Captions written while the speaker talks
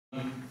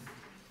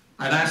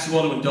I'd ask you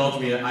all to indulge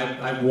me.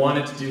 I've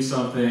wanted to do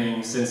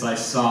something since I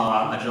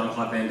saw a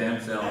Jean-Claude Van Damme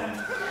film.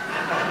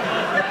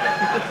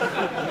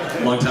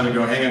 A long time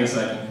ago. Hang on a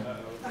second.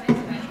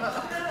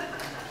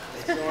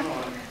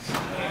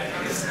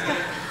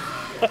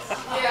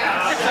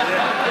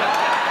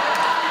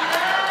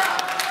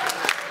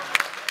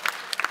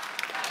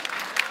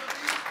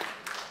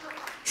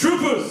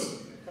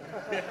 Troopers!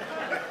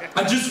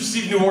 I just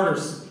received new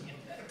orders.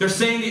 They're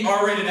saying the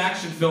R-rated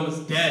action film is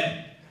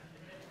dead.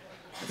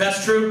 If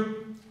that's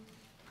true,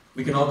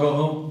 we can all go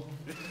home.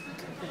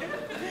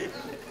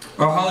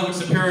 Our Hollywood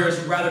superiors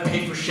would rather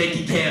pay for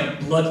shaky cam,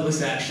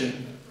 bloodless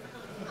action.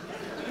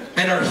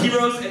 And our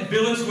heroes and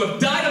villains who have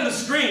died on the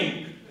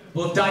screen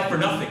will have died for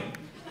nothing.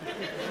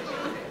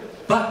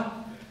 But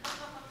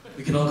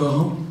we can all go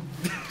home.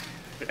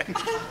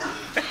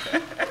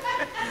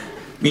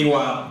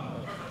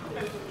 Meanwhile,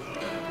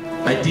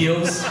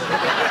 ideals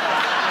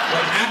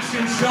like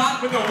action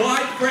shot with a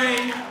wide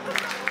frame,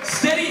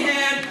 steady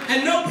hand,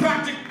 and no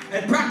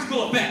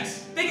practical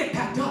effects. They get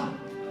packed up.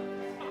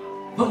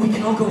 But we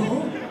can all go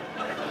home.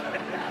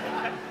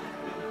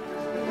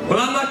 Well,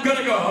 I'm not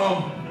gonna go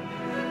home.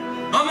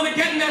 I'm gonna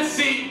get in that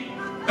seat,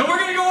 and we're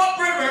gonna go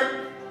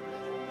upriver,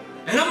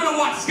 and I'm gonna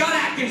watch Scott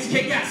Adkins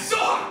kick ass so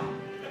hard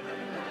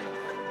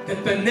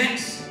that the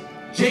next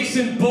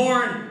Jason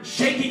Bourne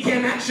shaky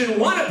cam action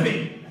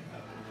wannabe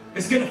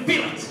is gonna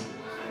feel it.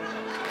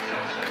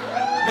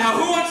 Now,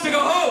 who wants to go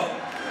home?